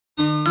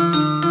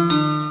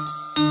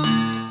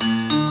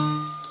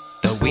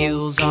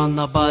wheels on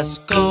the bus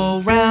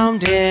go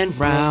round and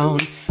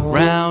round,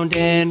 round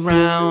and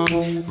round,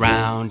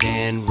 round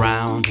and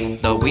round.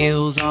 The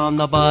wheels on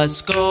the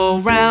bus go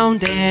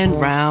round and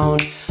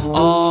round,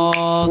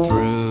 all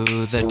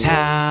through the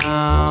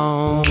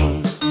town.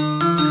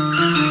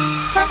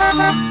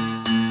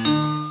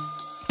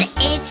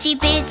 The itsy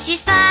bitsy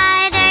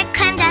spider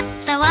climbed up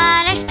the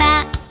water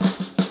spout.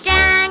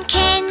 Down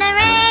came the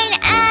rain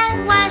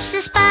and washed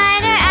the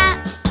spider out.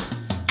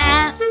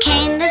 Out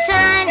came the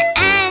sun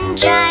and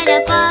dried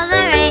up all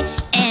the rain.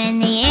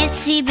 And the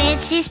itsy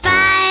bitsy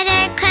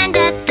spider climbed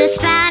up the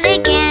spout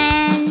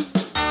again.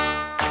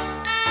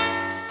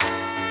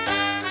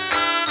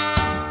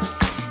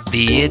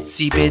 The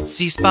itsy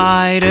bitsy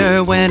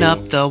spider went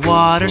up the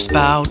water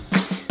spout.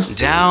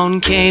 Down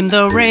came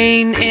the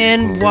rain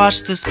and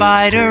washed the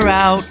spider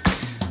out.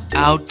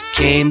 Out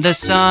came the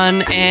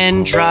sun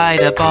and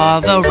dried up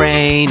all the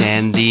rain.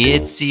 And the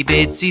itsy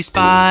bitsy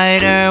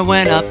spider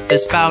went up the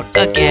spout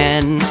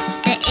again.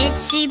 The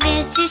itsy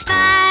bitsy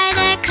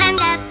spider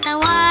climbed up the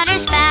water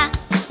spout.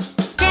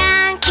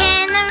 Down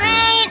came the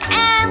rain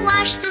and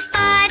washed the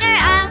spider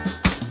out.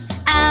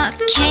 Out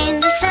came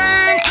the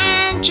sun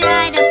and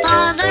dried up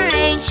all the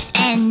rain.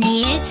 And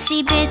the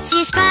itsy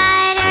bitsy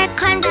spider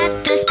climbed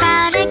up the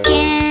spout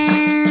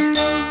again.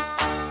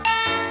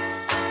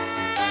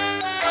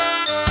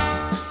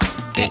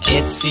 The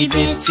itsy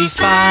bitsy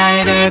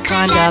spider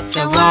climbed up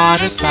the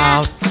water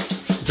spout.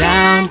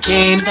 Down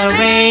came the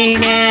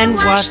rain and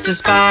washed the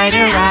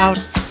spider out.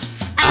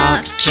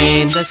 Out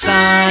came the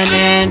sun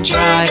and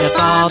dried up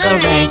all the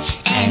rain.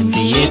 And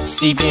the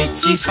itsy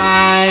bitsy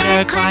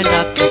spider climbed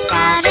up the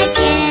spout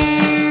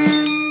again.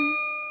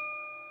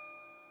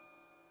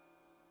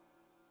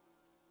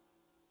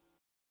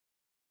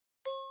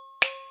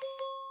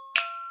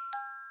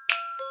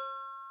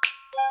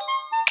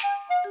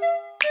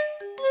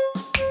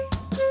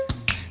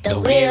 The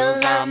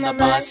wheels on the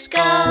bus go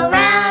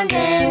round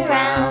and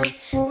round,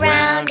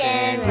 round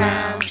and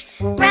round,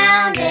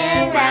 round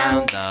and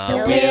round.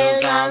 The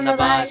wheels on the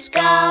bus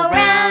go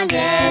round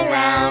and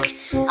round,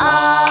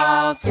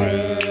 all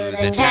through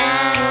the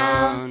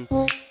town.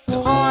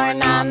 The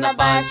horn on the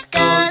bus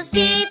goes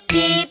beep,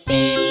 beep,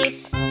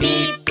 beep,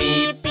 beep,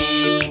 beep,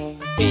 beep,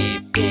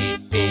 beep,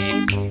 beep,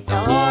 beep. The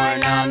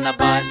horn on the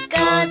bus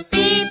goes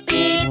beep,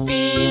 beep,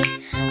 beep,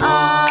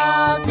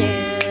 all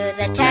through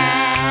the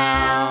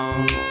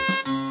town.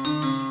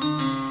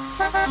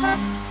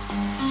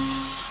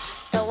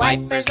 The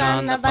wipers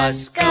on the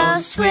bus go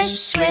swish,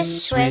 swish,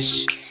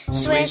 swish,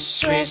 swish,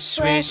 swish,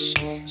 swish,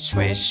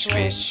 swish,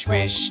 swish,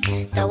 swish.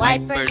 The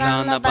wipers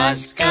on the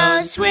bus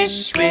go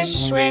swish,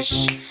 swish,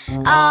 swish,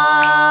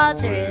 all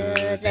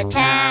through the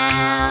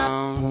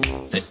town.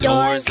 The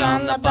doors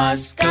on the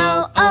bus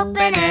go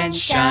open and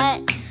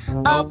shut,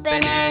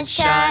 open and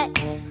shut,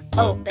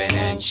 open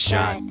and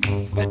shut.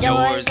 The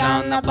doors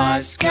on the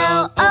bus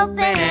go open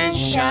and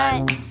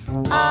shut,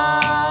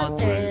 all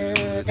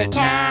through the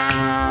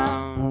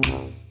town.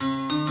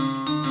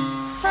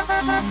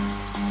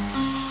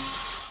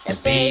 The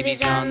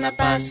babies on the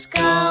bus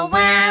go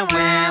wah,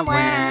 wah,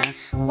 wah,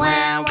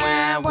 wah,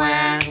 wah,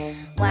 wah,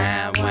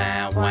 wah,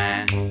 wah,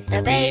 wah.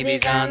 The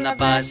babies on the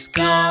bus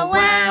go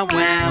wah,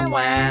 wah,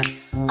 wah,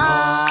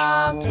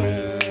 all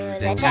through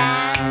the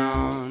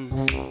town.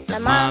 The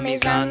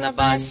mommies on the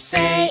bus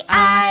say,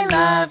 I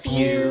love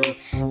you,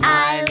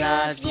 I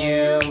love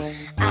you,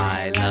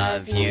 I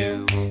love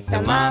you.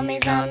 The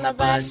mommies on the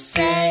bus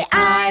say,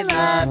 I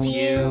love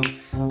you,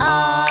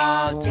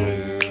 all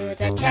through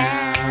the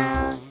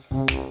town.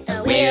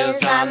 The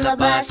wheels on the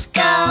bus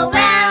go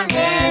round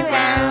and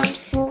round,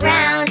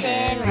 round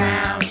and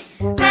round,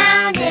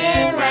 round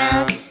and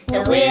round.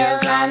 The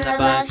wheels on the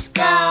bus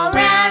go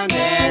round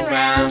and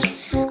round,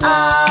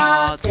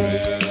 all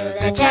through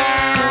the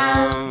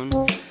town,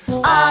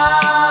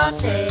 all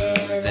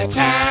through the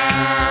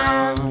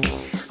town,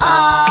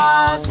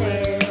 all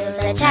through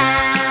the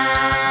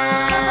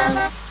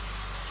town.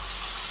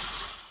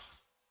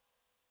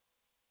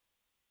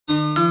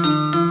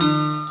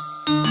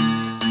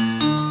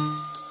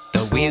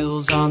 The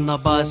wheels on the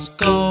bus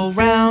go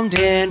round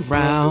and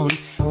round,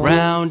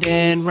 round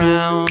and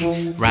round,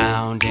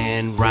 round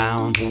and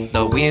round.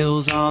 The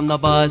wheels on the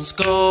bus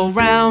go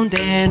round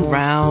and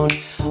round,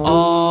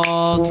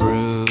 all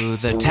through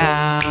the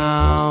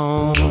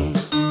town.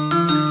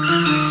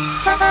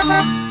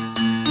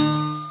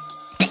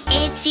 The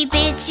itsy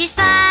bitsy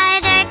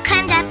spider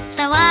climbed up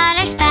the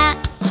water spout.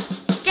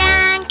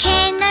 Down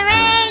came the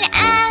rain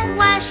and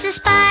washed the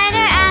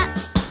spider out.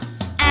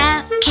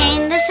 Out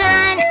came the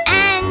sun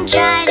and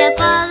dried up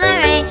all the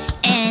rain.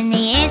 And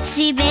the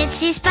itsy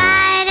bitsy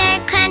spider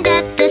climbed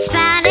up the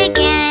spout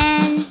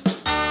again.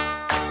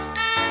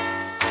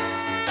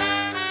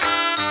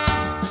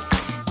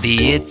 The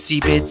itsy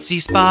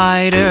bitsy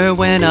spider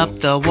went up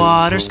the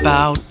water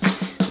spout.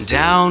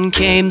 Down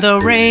came the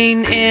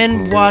rain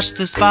and washed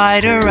the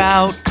spider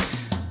out.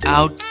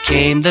 Out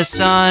came the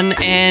sun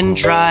and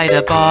dried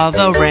up all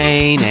the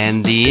rain.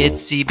 And the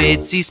itsy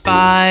bitsy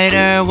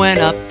spider went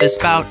up the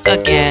spout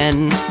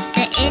again.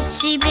 The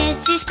itsy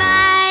bitsy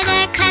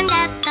spider climbed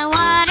up the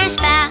water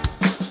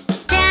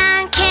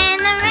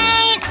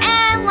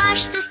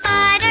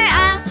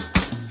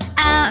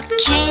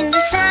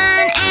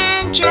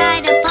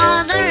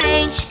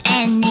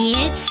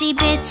itsy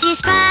bitsy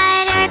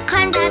spider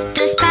climbed up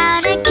the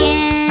spout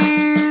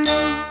again.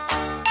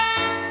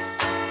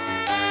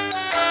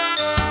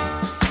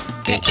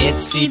 The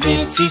itsy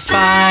bitsy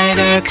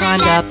spider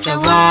climbed up the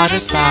water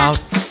spout.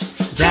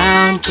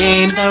 Down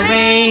came the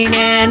rain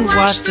and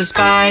washed the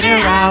spider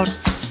out.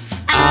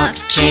 Out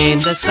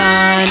came the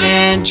sun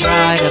and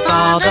dried up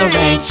all the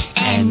rain.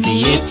 And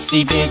the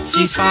itsy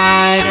bitsy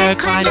spider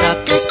climbed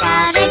up the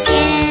spout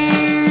again.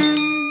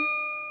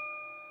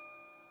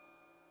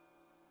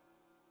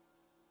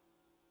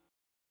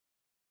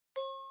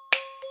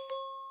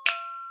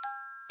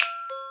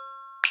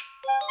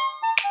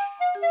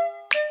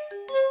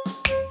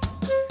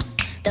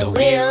 The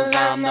wheels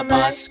on the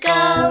bus go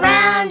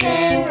round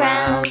and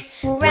round,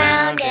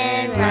 round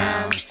and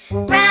round,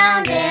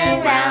 round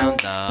and round.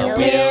 The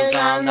wheels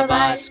on the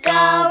bus go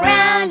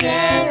round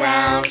and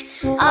round,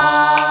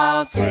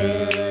 all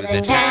through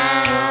the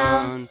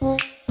town.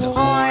 The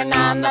horn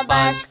on the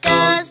bus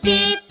goes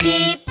beep,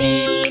 beep,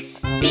 beep,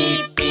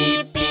 beep,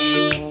 beep,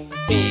 beep,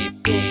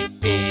 beep, beep,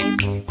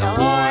 beep. The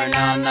horn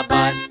on the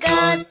bus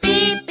goes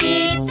beep,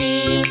 beep,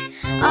 beep,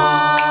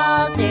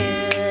 all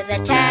through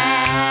the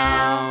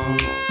town.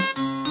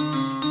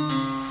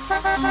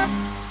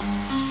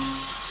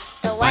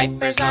 The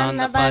wipers on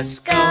the bus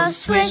go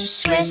swish,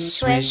 swish,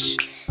 swish,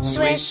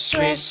 swish,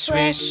 swish,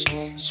 swish,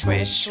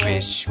 swish,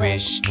 swish,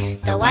 swish.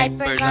 The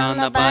wipers on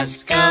the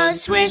bus go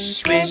swish,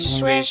 swish,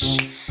 swish,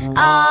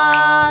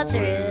 all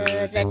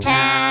through the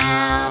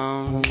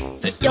town.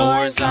 The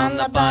doors on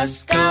the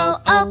bus go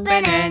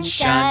open and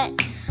shut,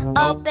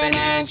 open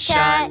and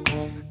shut,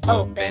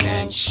 open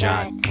and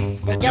shut.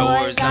 The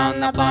doors on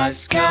the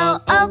bus go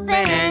open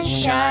and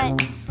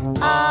shut,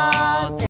 all through